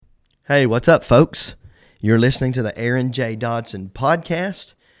Hey, what's up, folks? You're listening to the Aaron J. Dodson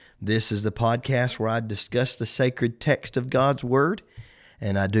podcast. This is the podcast where I discuss the sacred text of God's Word,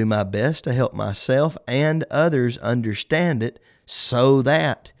 and I do my best to help myself and others understand it so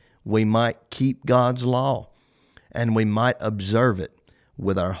that we might keep God's law and we might observe it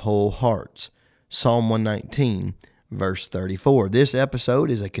with our whole hearts. Psalm 119, verse 34. This episode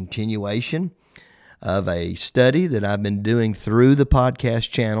is a continuation of a study that I've been doing through the podcast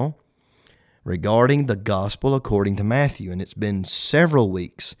channel regarding the gospel according to Matthew. And it's been several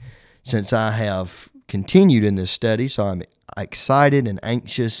weeks since I have continued in this study, so I'm excited and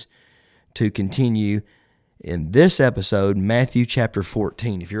anxious to continue in this episode, Matthew chapter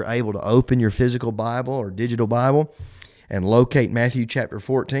 14. If you're able to open your physical Bible or digital Bible and locate Matthew chapter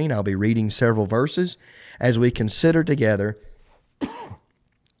 14, I'll be reading several verses as we consider together,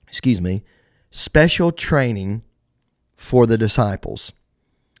 special training for the disciples.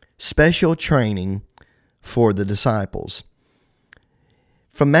 Special training for the disciples.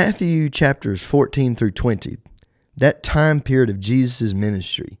 From Matthew chapters 14 through 20, that time period of Jesus'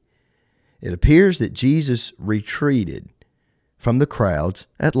 ministry, it appears that Jesus retreated from the crowds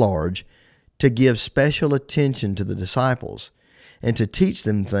at large to give special attention to the disciples and to teach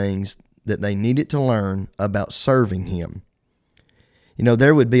them things that they needed to learn about serving Him. You know,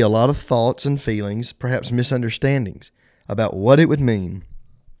 there would be a lot of thoughts and feelings, perhaps misunderstandings, about what it would mean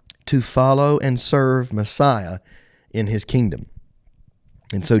to follow and serve Messiah in His kingdom.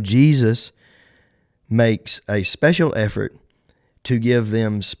 And so Jesus makes a special effort to give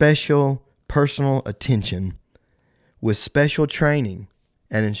them special personal attention with special training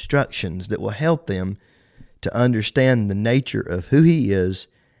and instructions that will help them to understand the nature of who He is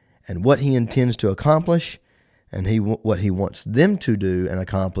and what He intends to accomplish and what He wants them to do and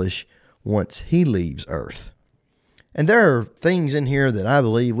accomplish once He leaves earth. And there are things in here that I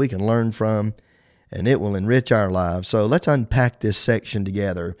believe we can learn from, and it will enrich our lives. So let's unpack this section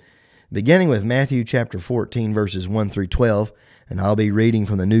together, beginning with Matthew chapter 14, verses 1 through 12, and I'll be reading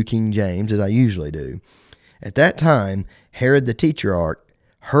from the New King James, as I usually do. At that time, Herod the Tetrarch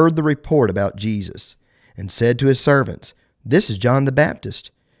heard the report about Jesus, and said to his servants, "This is John the Baptist.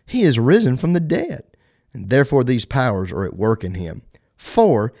 He is risen from the dead, and therefore these powers are at work in him."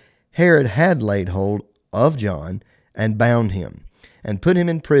 For Herod had laid hold of John, and bound him, and put him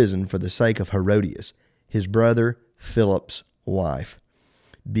in prison for the sake of Herodias, his brother Philip's wife,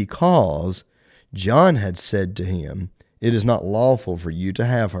 because John had said to him, "It is not lawful for you to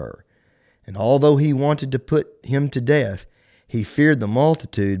have her." And although he wanted to put him to death, he feared the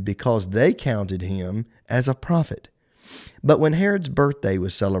multitude because they counted him as a prophet. But when Herod's birthday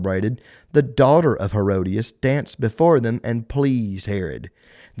was celebrated, the daughter of Herodias danced before them and pleased Herod.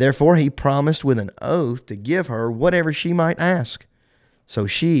 Therefore he promised with an oath to give her whatever she might ask. So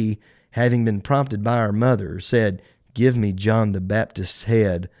she, having been prompted by her mother, said, "Give me John the Baptist's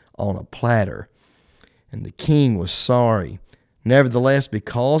head on a platter." And the king was sorry. Nevertheless,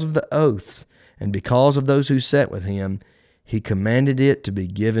 because of the oaths and because of those who sat with him, he commanded it to be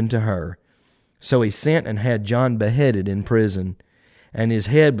given to her. So he sent and had John beheaded in prison, and his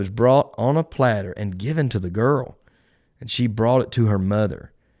head was brought on a platter and given to the girl, and she brought it to her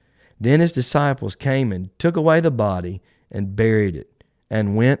mother. Then his disciples came and took away the body and buried it,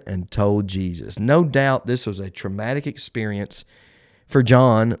 and went and told Jesus. No doubt this was a traumatic experience for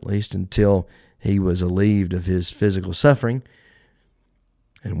John, at least until he was relieved of his physical suffering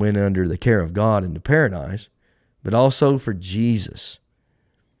and went under the care of God into paradise, but also for Jesus,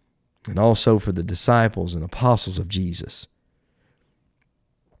 and also for the disciples and apostles of Jesus.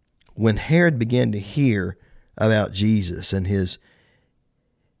 When Herod began to hear about Jesus and his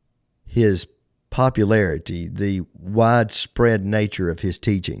popularity, the widespread nature of his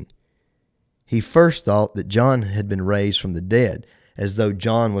teaching, he first thought that John had been raised from the dead, as though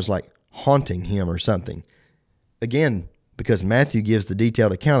John was like haunting him or something. Again, because Matthew gives the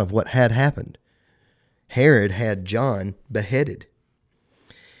detailed account of what had happened. Herod had John beheaded.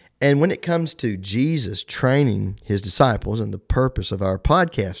 And when it comes to Jesus training his disciples, and the purpose of our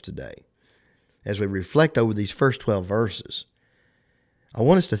podcast today, as we reflect over these first 12 verses, I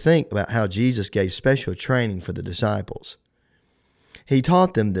want us to think about how Jesus gave special training for the disciples. He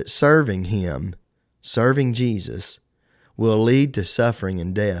taught them that serving Him, serving Jesus, will lead to suffering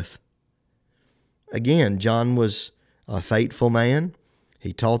and death. Again, John was a faithful man.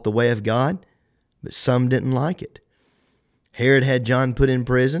 He taught the way of God, but some didn't like it. Herod had John put in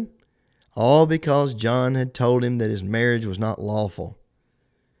prison, all because John had told him that his marriage was not lawful.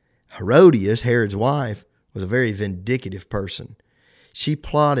 Herodias, Herod's wife, was a very vindictive person. She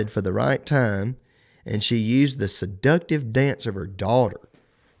plotted for the right time, and she used the seductive dance of her daughter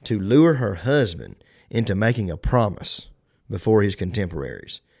to lure her husband into making a promise before his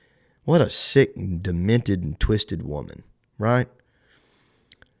contemporaries. What a sick and demented and twisted woman, right?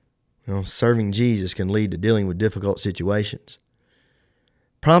 Serving Jesus can lead to dealing with difficult situations.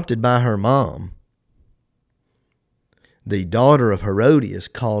 Prompted by her mom, the daughter of Herodias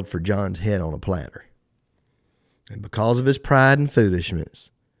called for John's head on a platter. And because of his pride and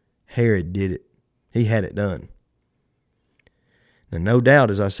foolishness, Herod did it. He had it done. Now, no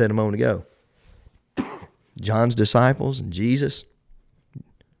doubt, as I said a moment ago, John's disciples and Jesus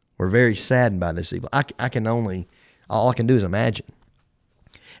were very saddened by this evil. All I can do is imagine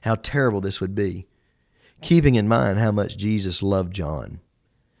how terrible this would be, keeping in mind how much Jesus loved John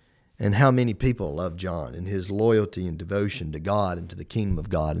and how many people loved John and his loyalty and devotion to God and to the kingdom of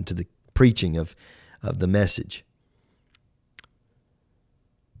God and to the preaching of the message.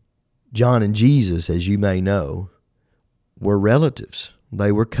 John and Jesus, as you may know, were relatives.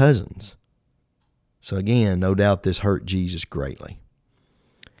 They were cousins. So again, no doubt this hurt Jesus greatly.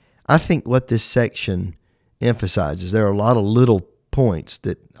 I think what this section emphasizes, there are a lot of little points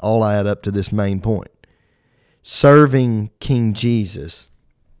that all add up to this main point. Serving King Jesus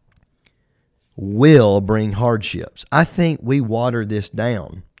will bring hardships. I think we water this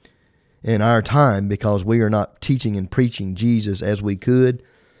down in our time because we are not teaching and preaching Jesus as we could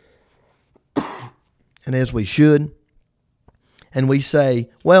and as we should. And we say,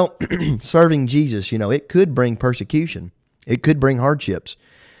 well, serving Jesus, it could bring persecution. It could bring hardships.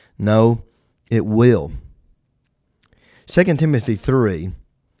 No, it will. 2 Timothy 3,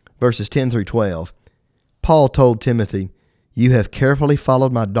 verses 10 through 12, Paul told Timothy, "You have carefully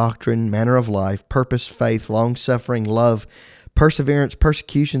followed my doctrine, manner of life, purpose, faith, long-suffering, love, perseverance,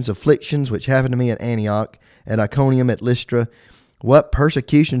 persecutions, afflictions, which happened to me at Antioch, at Iconium, at Lystra. What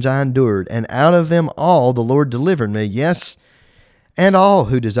persecutions I endured, and out of them all the Lord delivered me. Yes, and all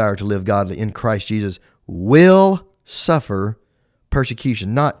who desire to live godly in Christ Jesus will suffer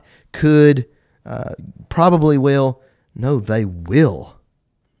persecution." Not could, probably will. No, they will.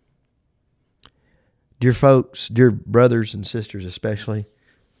 Dear folks, dear brothers and sisters especially,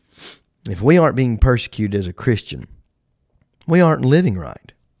 if we aren't being persecuted as a Christian, we aren't living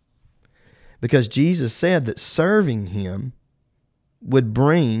right. Because Jesus said that serving Him would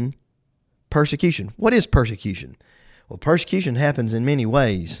bring persecution. What is persecution? Well, persecution happens in many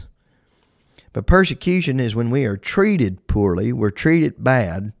ways. But persecution is when we are treated poorly, we're treated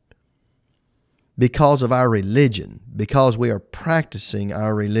bad because of our religion, because we are practicing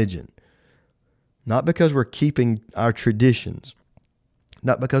our religion. Not because we're keeping our traditions,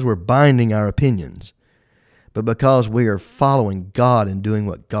 not because we're binding our opinions, but because we are following God and doing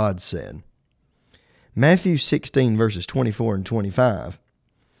what God said. Matthew 16, verses 24 and 25,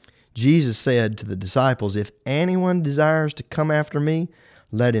 Jesus said to the disciples, "If anyone desires to come after me,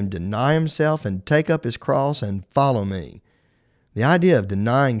 let him deny himself and take up his cross and follow me." The idea of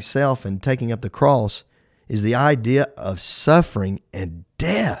denying self and taking up the cross is the idea of suffering and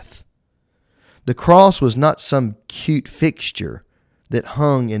death. The cross was not some cute fixture that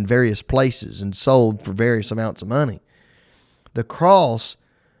hung in various places and sold for various amounts of money. The cross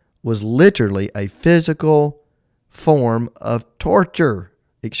was literally a physical form of torture,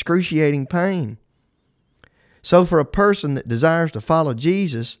 excruciating pain. So for a person that desires to follow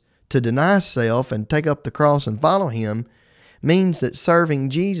Jesus, to deny self and take up the cross and follow Him means that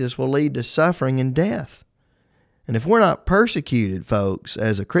serving Jesus will lead to suffering and death. And if we're not persecuted, folks,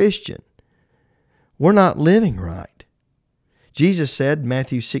 as a Christian, we're not living right. Jesus said,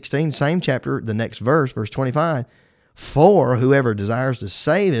 Matthew 16, same chapter, the next verse, verse 25, "For whoever desires to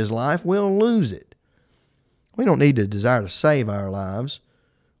save his life will lose it." We don't need to desire to save our lives.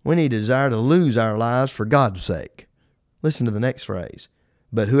 We need to desire to lose our lives for God's sake. Listen to the next phrase.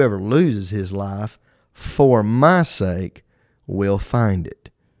 "But whoever loses his life for my sake will find it."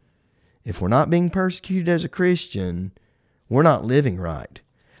 If we're not being persecuted as a Christian, we're not living right.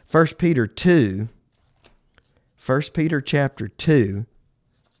 1 Peter chapter 2,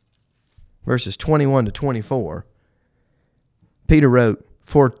 verses 21 to 24, Peter wrote,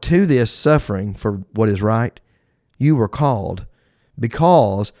 "For to this suffering for what is right, you were called,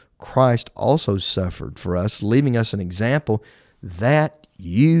 because Christ also suffered for us, leaving us an example that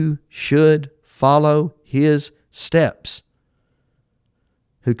you should follow His steps,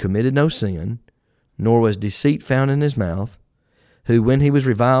 who committed no sin, nor was deceit found in His mouth, who when He was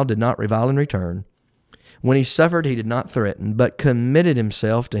reviled did not revile in return. When He suffered, He did not threaten, but committed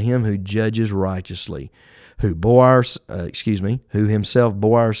Himself to Him who judges righteously, who Himself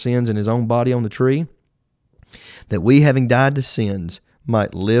bore our sins in His own body on the tree, that we, having died to sins,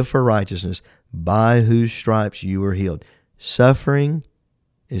 might live for righteousness, by whose stripes you were healed." Suffering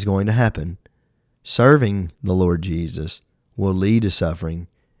is going to happen. Serving the Lord Jesus will lead to suffering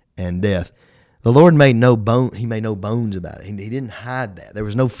and death. The Lord made no bones about it. He didn't hide that. There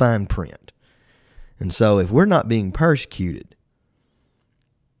was no fine print. And so if we're not being persecuted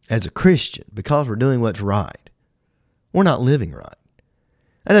as a Christian because we're doing what's right, we're not living right.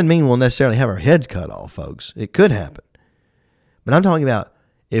 That doesn't mean we'll necessarily have our heads cut off, folks. It could happen. But I'm talking about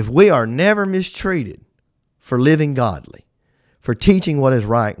if we are never mistreated for living godly, for teaching what is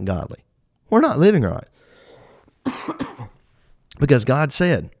right and godly, we're not living right. Because God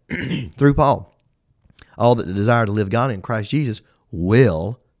said through Paul, all that desire to live godly in Christ Jesus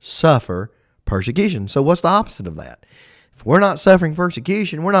will suffer persecution. So what's the opposite of that? If we're not suffering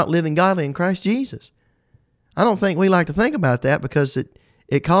persecution, we're not living godly in Christ Jesus. I don't think we like to think about that because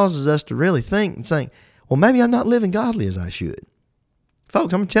it causes us to really think and saying, well, maybe I'm not living godly as I should.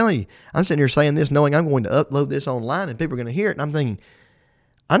 Folks, I'm telling you, I'm sitting here saying this knowing I'm going to upload this online and people are going to hear it. And I'm thinking,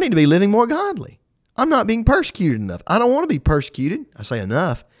 I need to be living more godly. I'm not being persecuted enough. I don't want to be persecuted. I say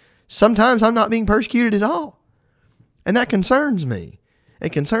enough. Sometimes I'm not being persecuted at all. And that concerns me.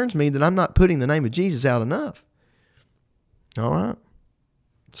 It concerns me that I'm not putting the name of Jesus out enough. All right.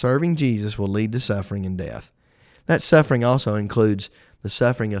 Serving Jesus will lead to suffering and death. That suffering also includes the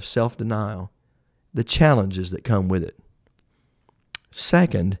suffering of self-denial, the challenges that come with it.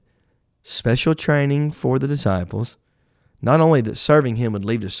 Second, special training for the disciples. Not only that serving him would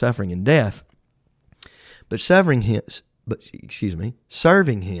lead to suffering and death, but serving him,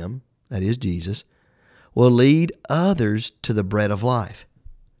 that is Jesus, will lead others to the bread of life.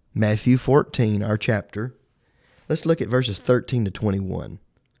 Matthew 14, our chapter. Let's look at verses 13 to 21.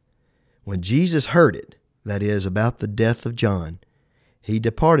 When Jesus heard it, that is, about the death of John, he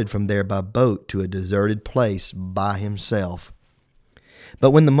departed from there by boat to a deserted place by himself.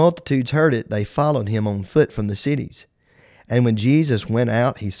 But when the multitudes heard it, they followed him on foot from the cities. And when Jesus went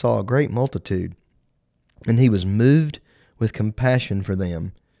out, he saw a great multitude, and he was moved with compassion for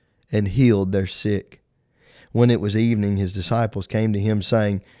them, and healed their sick. When it was evening, his disciples came to him,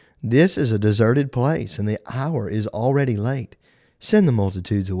 saying, "This is a deserted place, and the hour is already late. Send the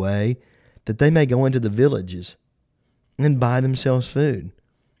multitudes away, that they may go into the villages and buy themselves food."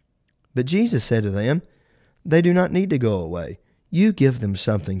 But Jesus said to them, "They do not need to go away. You give them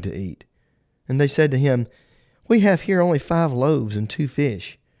something to eat." And they said to him, "We have here only 5 loaves and 2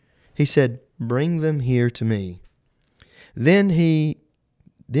 fish." He said, "Bring them here to me." Then he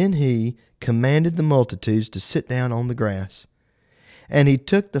commanded the multitudes to sit down on the grass. And he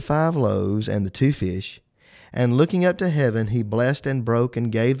took the 5 loaves and the 2 fish, and looking up to heaven, he blessed and broke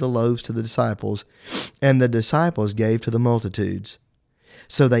and gave the loaves to the disciples, and the disciples gave to the multitudes.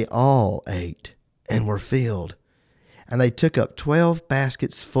 So they all ate and were filled. And they took up 12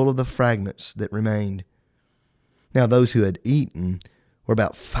 baskets full of the fragments that remained. Now those who had eaten were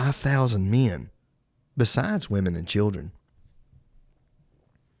about 5,000 men, besides women and children.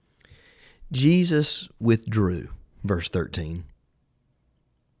 Jesus withdrew, verse 13,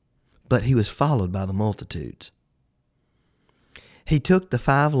 but he was followed by the multitudes. He took the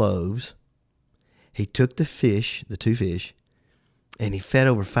 5 loaves, he took the fish, the 2 fish, and he fed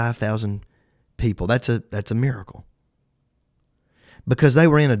over 5,000 people. That's a miracle. Because they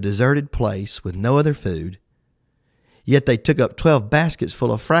were in a deserted place with no other food, yet they took up 12 baskets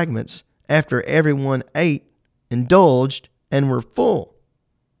full of fragments after everyone ate, indulged, and were full.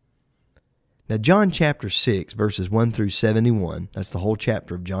 Now, John chapter 6, verses 1 through 71, that's the whole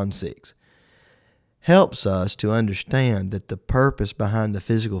chapter of John 6, helps us to understand that the purpose behind the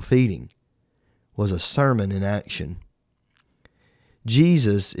physical feeding was a sermon in action.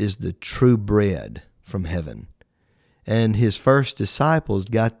 Jesus is the true bread from heaven, and his first disciples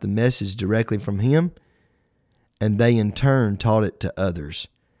got the message directly from him, and they in turn taught it to others.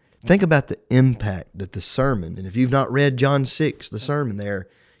 Think about the impact that the sermon, and if you've not read John 6, the sermon there,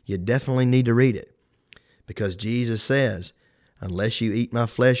 you definitely need to read it. Because Jesus says, unless you eat my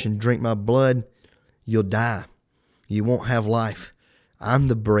flesh and drink my blood, you'll die. You won't have life. I'm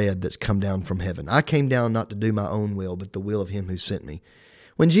the bread that's come down from heaven. I came down not to do my own will, but the will of him who sent me.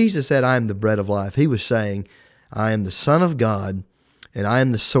 When Jesus said, I am the bread of life, he was saying, I am the Son of God, and I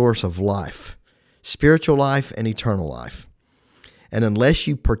am the source of life, spiritual life and eternal life. And unless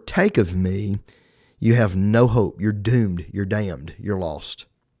you partake of me, you have no hope. You're doomed. You're damned. You're lost.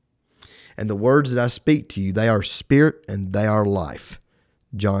 And the words that I speak to you, they are spirit and they are life.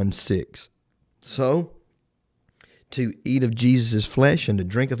 John 6. So, to eat of Jesus' flesh and to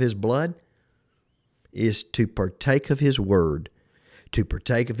drink of his blood is to partake of his word. To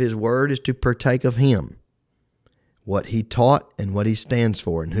partake of his word is to partake of him, what he taught and what he stands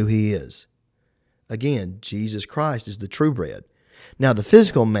for and who he is. Again, Jesus Christ is the true bread. Now, the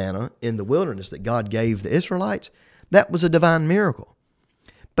physical manna in the wilderness that God gave the Israelites, that was a divine miracle.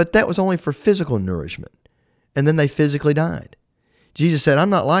 But that was only for physical nourishment. And then they physically died. Jesus said, I'm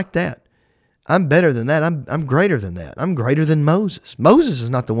not like that. I'm better than that. I'm greater than that. I'm greater than Moses. Moses is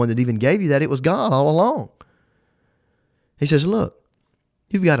not the one that even gave you that. It was God all along. He says, look,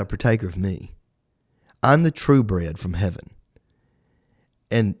 you've got a partaker of me. I'm the true bread from heaven.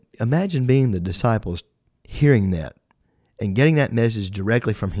 And imagine being the disciples hearing that and getting that message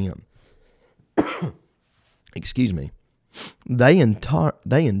directly from him. Excuse me. They in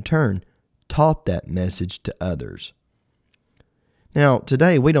turn taught that message to others. Now,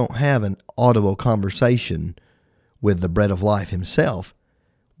 today we don't have an audible conversation with the bread of life himself.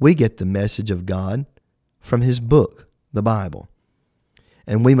 We get the message of God from his book, the Bible,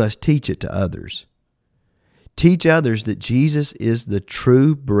 and we must teach it to others. Teach others that Jesus is the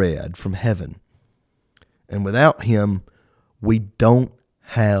true bread from heaven, and without him, we don't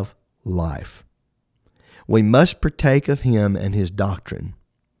have life. We must partake of him and his doctrine.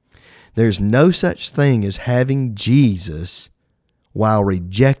 There's no such thing as having Jesus while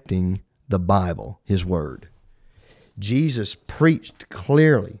rejecting the Bible, his word. Jesus preached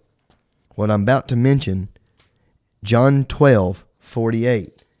clearly what I'm about to mention. John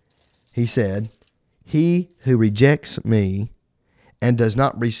 12:48. He said, he who rejects me and does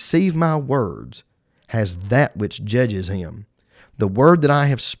not receive my words has that which judges him. The word that I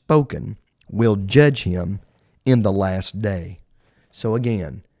have spoken will judge him in the last day. So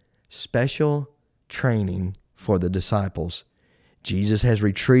again, special training for the disciples. Jesus has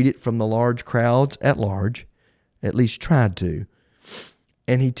retreated from the large crowds at least tried to,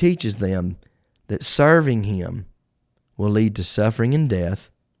 and he teaches them that serving him will lead to suffering and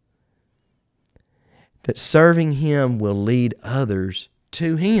death, that serving him will lead others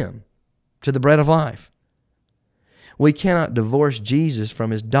to him, to the bread of life. We cannot divorce Jesus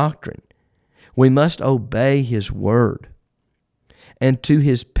from his doctrine. We must obey his word. And to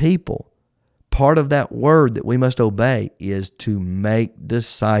his people, part of that word that we must obey is to make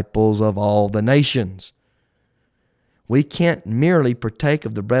disciples of all the nations. We can't merely partake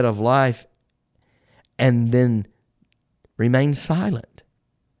of the bread of life and then remain silent.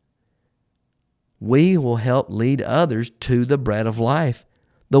 We will help lead others to the bread of life,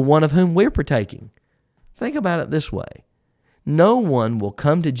 the one of whom we're partaking. Think about it this way. No one will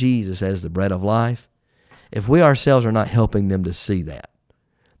come to Jesus as the bread of life if we ourselves are not helping them to see that.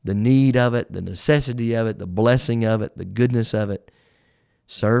 The need of it, the necessity of it, the blessing of it, the goodness of it.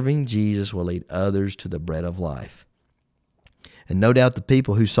 Serving Jesus will lead others to the bread of life. And no doubt the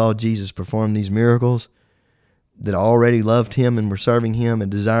people who saw Jesus perform these miracles, that already loved him and were serving him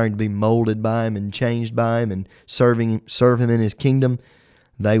and desiring to be molded by him and changed by him and serve him in his kingdom,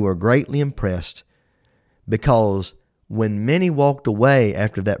 they were greatly impressed, because when many walked away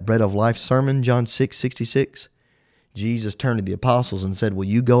after that bread of life sermon, John 6:66, Jesus turned to the apostles and said, will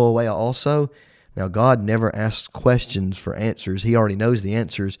you go away also? Now, God never asks questions for answers. He already knows the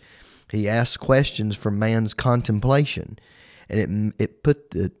answers. He asks questions for man's contemplation. And it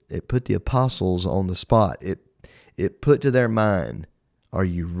put the apostles on the spot. It put to their mind, are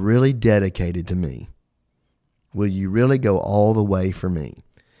you really dedicated to me? Will you really go all the way for me?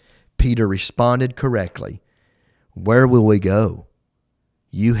 Peter responded correctly. Where will we go?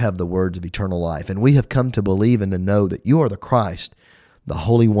 You have the words of eternal life, and we have come to believe and to know that you are the Christ, the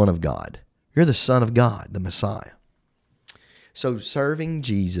Holy One of God. You're the Son of God, the Messiah. So serving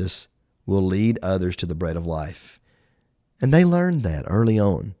Jesus will lead others to the bread of life. And they learned that early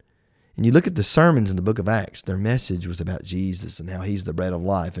on. And you look at the sermons in the book of Acts, their message was about Jesus and how he's the bread of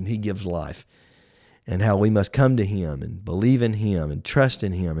life and he gives life, and how we must come to him and believe in him and trust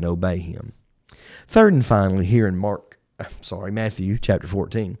in him and obey him. Third and finally, here in Matthew chapter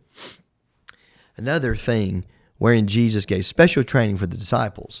 14, another thing wherein Jesus gave special training for the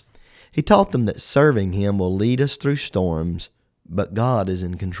disciples. He taught them that serving him will lead us through storms, but God is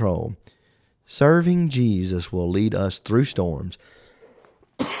in control. Serving Jesus will lead us through storms,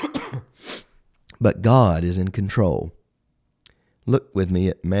 but God is in control. Look with me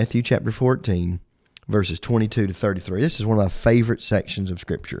at Matthew chapter 14, verses 22 to 33. This is one of my favorite sections of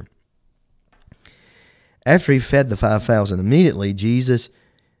Scripture. After he fed the 5,000, immediately Jesus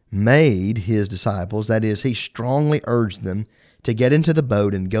made his disciples, that is, he strongly urged them to get into the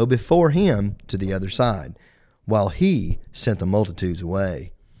boat and go before him to the other side, while he sent the multitudes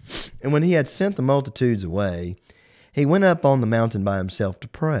away. And when he had sent the multitudes away, he went up on the mountain by himself to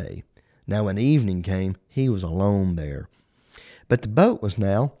pray. Now when evening came, he was alone there. But the boat was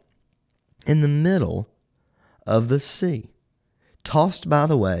now in the middle of the sea, tossed by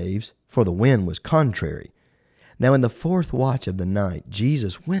the waves, for the wind was contrary. Now in the fourth watch of the night,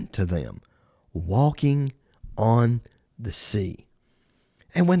 Jesus went to them, walking on the sea.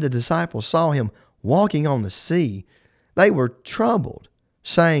 And when the disciples saw him walking on the sea, they were troubled,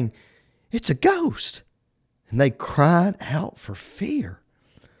 saying, "It's a ghost." And they cried out for fear.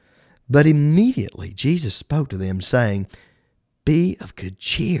 But immediately Jesus spoke to them, saying, "Be of good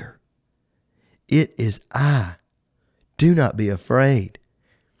cheer. It is I. Do not be afraid."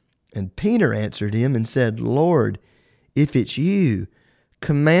 And Peter answered him and said, "Lord, if it's you,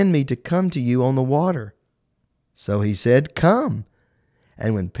 command me to come to you on the water." So he said, "Come."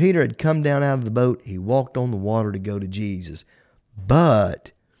 And when Peter had come down out of the boat, he walked on the water to go to Jesus.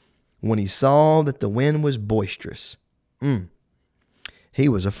 But when he saw that the wind was boisterous, he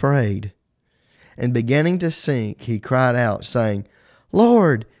was afraid. And beginning to sink, he cried out, saying,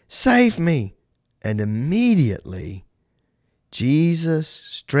 "Lord, save me." And immediately Jesus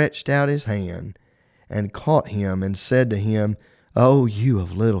stretched out his hand and caught him and said to him, "O you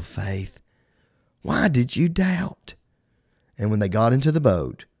of little faith, why did you doubt?" And when they got into the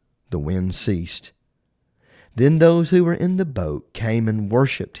boat, the wind ceased. Then those who were in the boat came and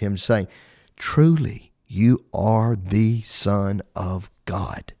worshipped him, saying, "Truly, you are the Son of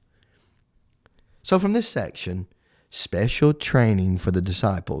God." So from this section, special training for the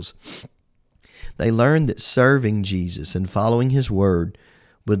disciples, they learned that serving Jesus and following his word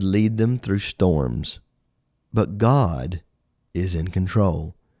would lead them through storms. But God is in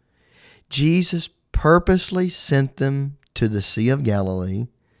control. Jesus purposely sent them to the Sea of Galilee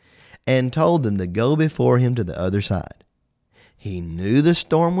and told them to go before him to the other side. He knew the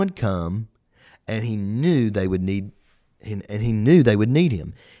storm would come, and he knew they would need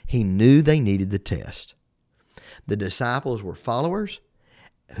him. He knew they needed the test. The disciples were followers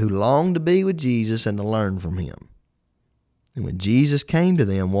who longed to be with Jesus and to learn from him. And when Jesus came to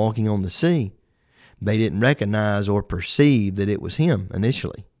them walking on the sea, they didn't recognize or perceive that it was him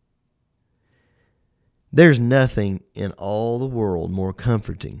initially. There's nothing in all the world more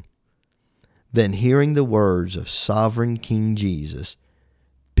comforting than hearing the words of sovereign King Jesus,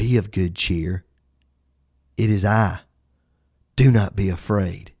 "Be of good cheer. It is I. Do not be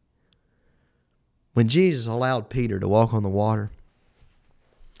afraid." When Jesus allowed Peter to walk on the water,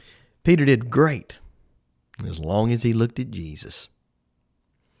 Peter did great as long as he looked at Jesus.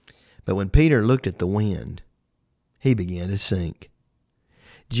 But when Peter looked at the wind, he began to sink.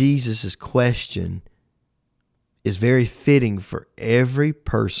 Jesus' question is very fitting for every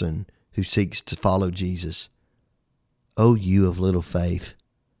person who seeks to follow Jesus. "O you of little faith,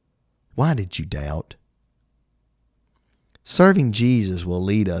 why did you doubt?" Serving Jesus will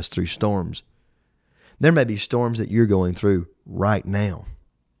lead us through storms. There may be storms that you're going through right now.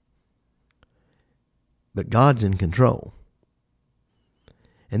 But God's in control.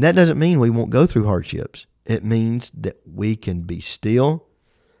 And that doesn't mean we won't go through hardships. It means that we can be still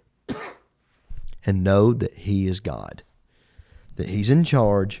and know that he is God, that he's in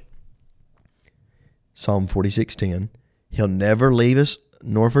charge. Psalm 46:10, he'll never leave us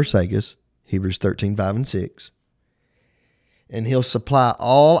nor forsake us, Hebrews 13:5 and 6. And he'll supply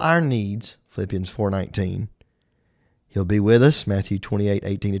all our needs, Philippians 4:19. He'll be with us, Matthew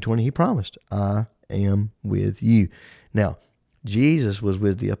 28:18-20. He promised, "I am with you." Now, Jesus was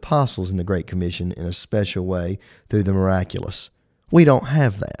with the apostles in the Great Commission in a special way through the miraculous. We don't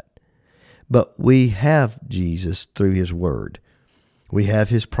have that. But we have Jesus through his word. We have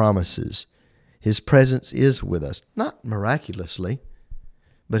his promises. His presence is with us. Not miraculously,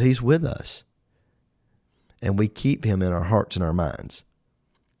 but he's with us. And we keep him in our hearts and our minds.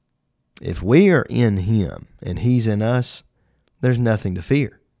 If we are in him and he's in us, there's nothing to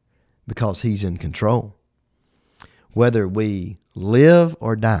fear because he's in control. Whether we live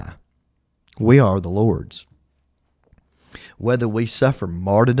or die, we are the Lord's. Whether we suffer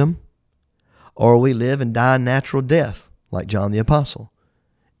martyrdom or we live and die a natural death, like John the Apostle,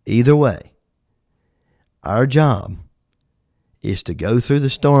 either way, our job is to go through the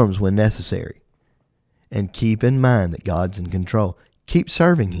storms when necessary and keep in mind that God's in control. Keep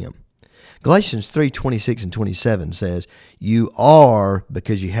serving him. Galatians 3:26 and 27 says, "You are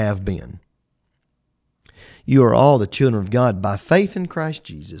because you have been. You are all the children of God by faith in Christ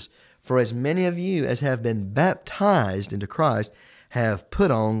Jesus. For as many of you as have been baptized into Christ have put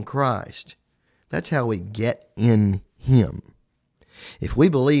on Christ." That's how we get in him. If we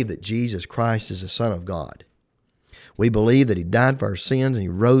believe that Jesus Christ is the Son of God, we believe that he died for our sins and he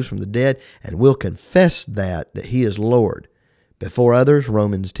rose from the dead, and we'll confess that he is Lord before others,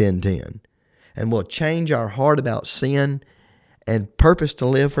 Romans 10:10. And we'll change our heart about sin and purpose to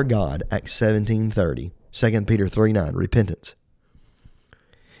live for God, Acts 17:30, 2 Peter 3:9, repentance.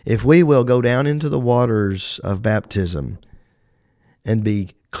 If we will go down into the waters of baptism and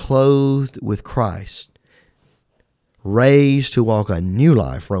be clothed with Christ, raised to walk a new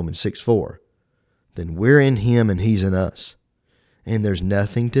life, Romans 6:4, then we're in Him and He's in us. And there's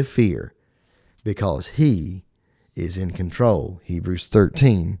nothing to fear because He is in control. Hebrews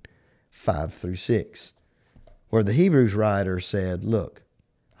 13:5-6. Where the Hebrews writer said, look,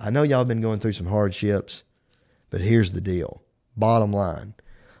 I know y'all been going through some hardships, but here's the deal. Bottom line,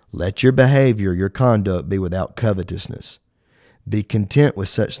 let your behavior, your conduct be without covetousness. Be content with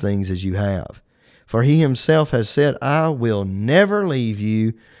such things as you have. For He Himself has said, I will never leave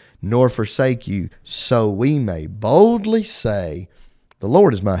you nor forsake you. So we may boldly say, the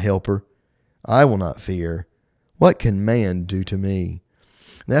Lord is my helper. I will not fear. What can man do to me?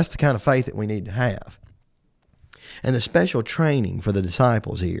 And that's the kind of faith that we need to have. And the special training for the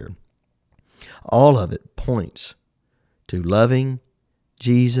disciples here, all of it points to loving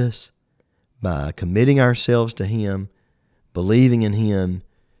Jesus by committing ourselves to Him, believing in Him,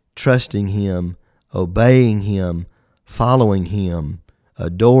 trusting Him, obeying Him, following Him,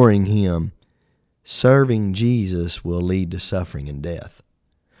 adoring Him. Serving Jesus will lead to suffering and death.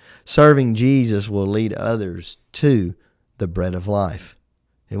 Serving Jesus will lead others to the bread of life.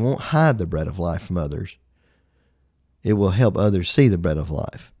 It won't hide the bread of life from others. It will help others see the bread of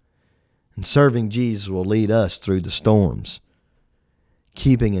life. And serving Jesus will lead us through the storms,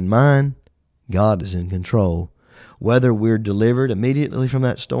 keeping in mind God is in control, whether we're delivered immediately from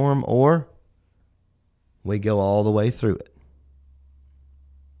that storm or we go all the way through it.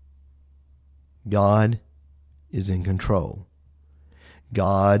 God is in control.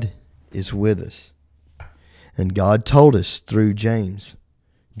 God is with us. And God told us through James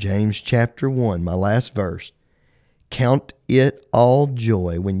chapter 1, my last verse, count it all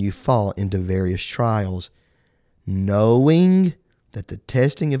joy when you fall into various trials, knowing that the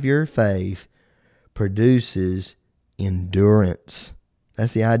testing of your faith produces endurance.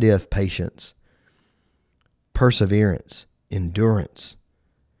 That's the idea of patience, perseverance, endurance.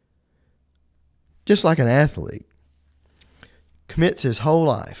 Just like an athlete commits his whole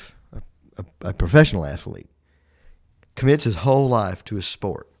life, a professional athlete commits his whole life to a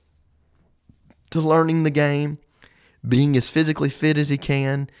sport, to learning the game, being as physically fit as he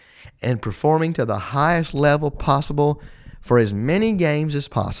can, and performing to the highest level possible for as many games as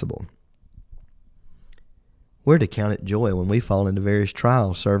possible. We're to count it joy when we fall into various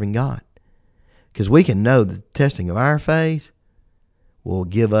trials serving God, because we can know that the testing of our faith will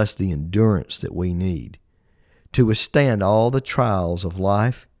give us the endurance that we need to withstand all the trials of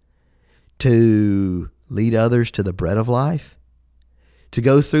life, to lead others to the bread of life, to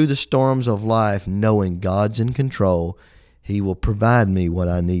go through the storms of life knowing God's in control. He will provide me what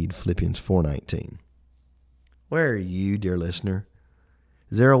I need, Philippians 4:19. Where are you, dear listener?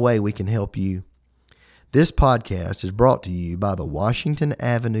 Is there a way we can help you? This podcast is brought to you by the Washington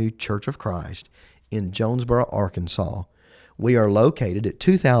Avenue Church of Christ in Jonesboro, Arkansas. We are located at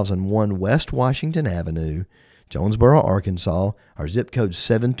 2001 West Washington Avenue, Jonesboro, Arkansas. Our zip code is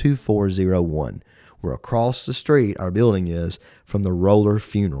 72401. We're across the street, our building is, from the Roller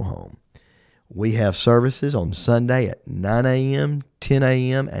Funeral Home. We have services on Sunday at 9 a.m., 10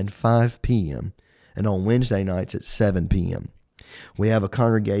 a.m., and 5 p.m., and on Wednesday nights at 7 p.m. We have a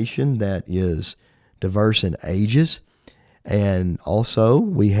congregation that is diverse in ages, and also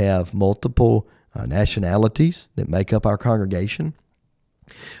we have multiple nationalities that make up our congregation.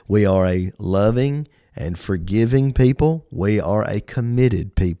 We are a loving and forgiving people. We are a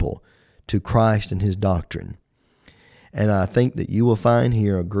committed people to Christ and His doctrine. And I think that you will find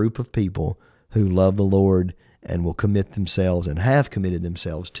here a group of people who love the Lord and will commit themselves and have committed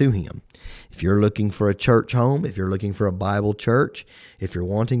themselves to Him. If you're looking for a church home, if you're looking for a Bible church, if you're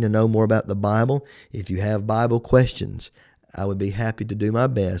wanting to know more about the Bible, if you have Bible questions, I would be happy to do my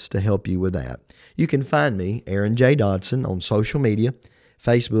best to help you with that. You can find me, Aaron J. Dodson, on social media,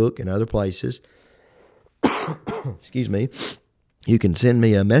 Facebook and other places. Excuse me. You can send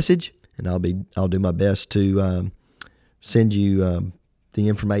me a message, and I'll do my best to send you the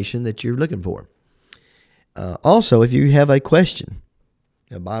information that you're looking for. Also, if you have a question,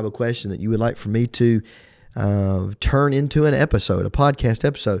 a Bible question that you would like for me to turn into an episode, a podcast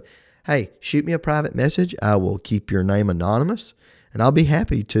episode, hey, shoot me a private message. I will keep your name anonymous, and I'll be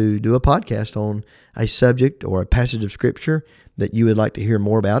happy to do a podcast on a subject or a passage of Scripture that you would like to hear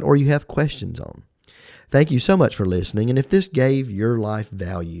more about or you have questions on. Thank you so much for listening, and if this gave your life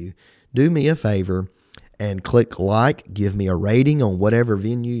value, do me a favor and click like, give me a rating on whatever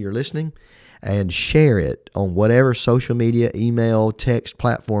venue you're listening, and share it on whatever social media, email, text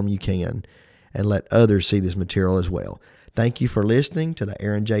platform you can, and let others see this material as well. Thank you for listening to the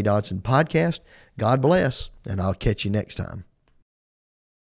Aaron J. Dodson podcast. God bless, and I'll catch you next time.